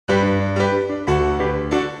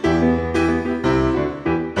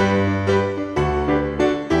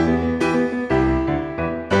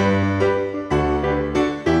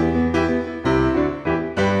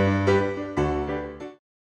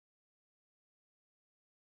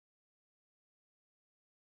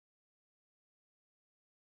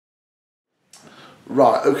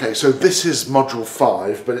Right, okay, so this is Module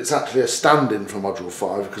 5, but it's actually a stand-in for Module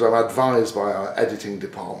 5 because I'm advised by our editing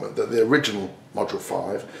department that the original Module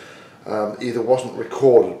 5 either wasn't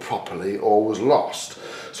recorded properly or was lost.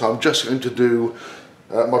 So I'm just going to do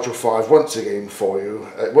Module 5 once again for you.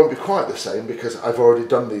 It won't be quite the same because I've already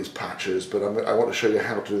done these patches, but I want to show you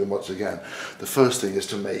how to do them once again. The first thing is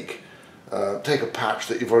to take a patch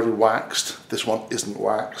that you've already waxed. This one isn't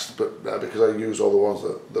waxed, but because I used all the ones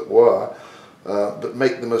that were. But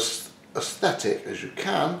make them as aesthetic as you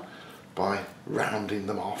can by rounding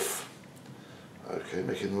them off. Okay,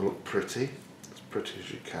 making them look pretty, as pretty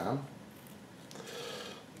as you can.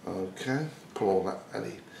 Okay, pull all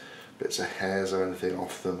any bits of hairs or anything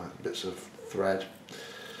off them, bits of thread.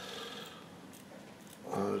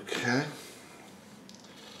 Okay,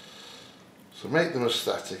 so make them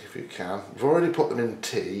aesthetic if you can. We've already put them in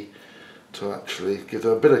tea to actually give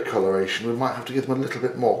them a bit of coloration. We might have to give them a little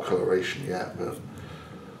bit more coloration yet, but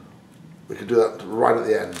we can do that right at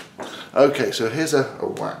the end. Okay, so here's a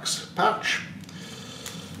wax patch.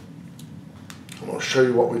 I'm going to show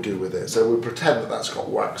you what we do with it. So we pretend that that's got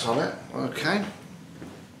wax on it. Okay.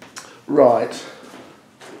 Right.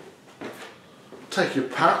 Take your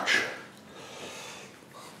patch,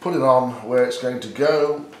 put it on where it's going to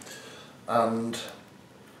go, and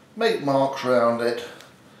make marks around it,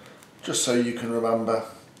 just so you can remember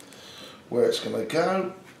where it's going to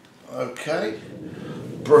go. Okay,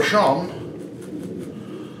 brush on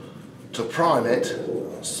to prime it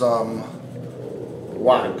some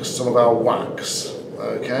wax, some of our wax.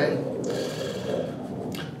 Okay,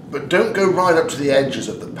 but don't go right up to the edges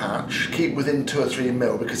of the patch. Keep within 2 or 3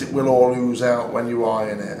 mil because it will all ooze out when you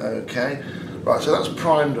iron it. Okay, right, so that's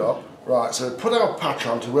primed up. Right, so put our patch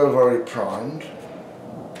on to where we've already primed.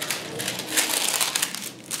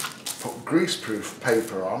 Put greaseproof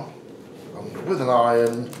paper on, and with an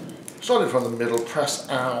iron, starting from the middle, press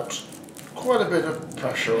out. Quite a bit of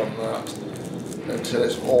pressure on that until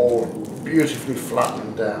it's all beautifully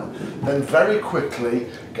flattened down. Then very quickly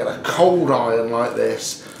get a cold iron like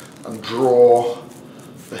this and draw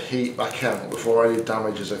the heat back out before any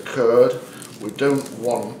damage has occurred. We don't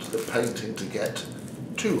want the painting to get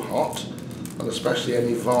too hot, and especially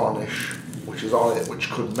any varnish which is on it which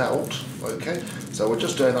could melt. Okay, so we're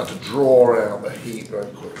just doing that to draw out the heat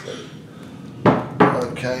very quickly.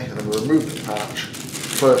 Okay, and then we'll remove the patch,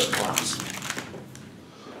 first class.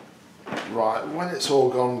 Right, when it's all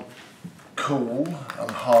gone cool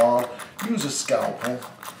and hard, use a scalpel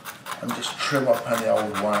and just trim up any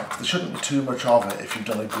old wax. There shouldn't be too much of it if you've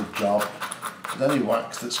done a good job. With any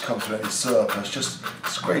wax that's come through any surplus, just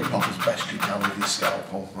scrape off as best you can with your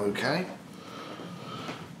scalpel. Okay.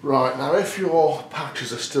 Right, now if your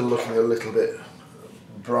patches are still looking a little bit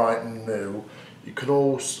bright and new, you can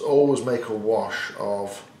always make a wash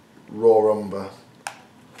of raw umber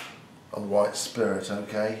and white spirit,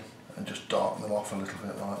 okay, and just darken them off a little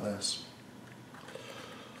bit like this.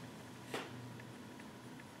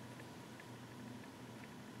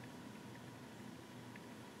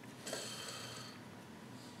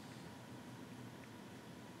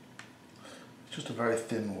 It's just a very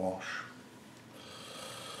thin wash.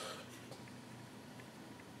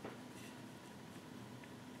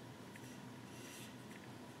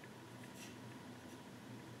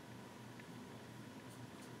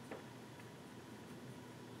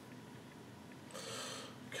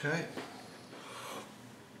 Okay.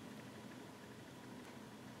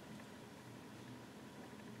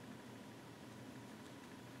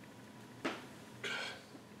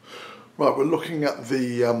 Right, we're looking at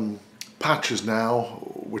the patches now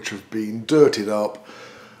which have been dirtied up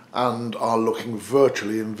and are looking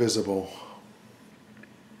virtually invisible.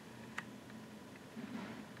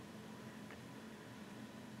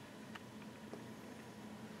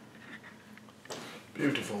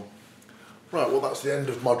 Beautiful. Right, well that's the end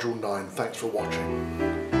of Module 9. Thanks for watching.